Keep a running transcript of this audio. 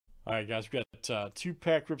All right, guys, we got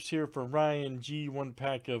 2-pack rips here for Ryan G. 1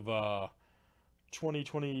 pack of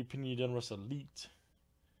 2020 Panini Donruss Elite.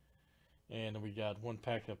 And we got 1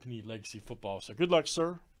 pack of Panini Legacy Football. So good luck,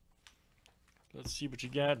 sir. Let's see what you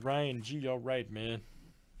got. Ryan G. All right, man.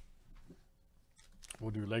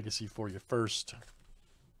 We'll do Legacy for you first.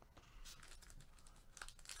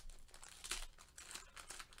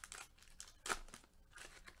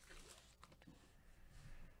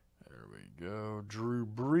 There we go. Drew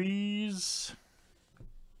Brees.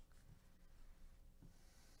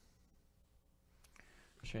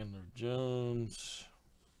 Chandler Jones.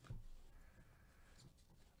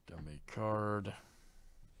 Dummy card.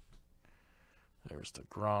 There's the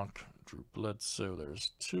Gronk. Drew Bledsoe.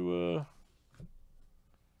 There's Tua.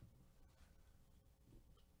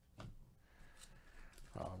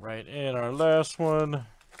 All right, and our last one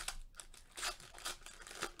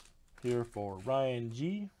here for Ryan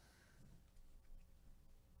G.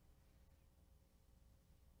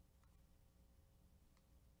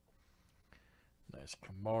 Nice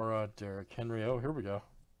Kamara, Derrick Henry. Oh, here we go.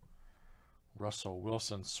 Russell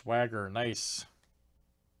Wilson, swagger, nice.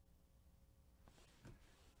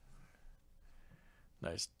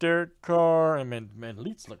 Nice Derek Carr. And man,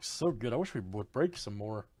 Leeds looks so good. I wish we would break some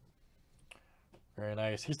more. Very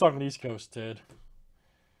nice. He's talking East Coast, Ted.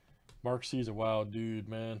 Mark C's a wild dude,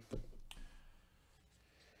 man.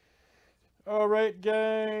 All right,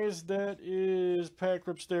 guys. That is pack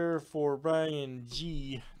rips there for Ryan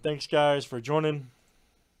G. Thanks, guys, for joining.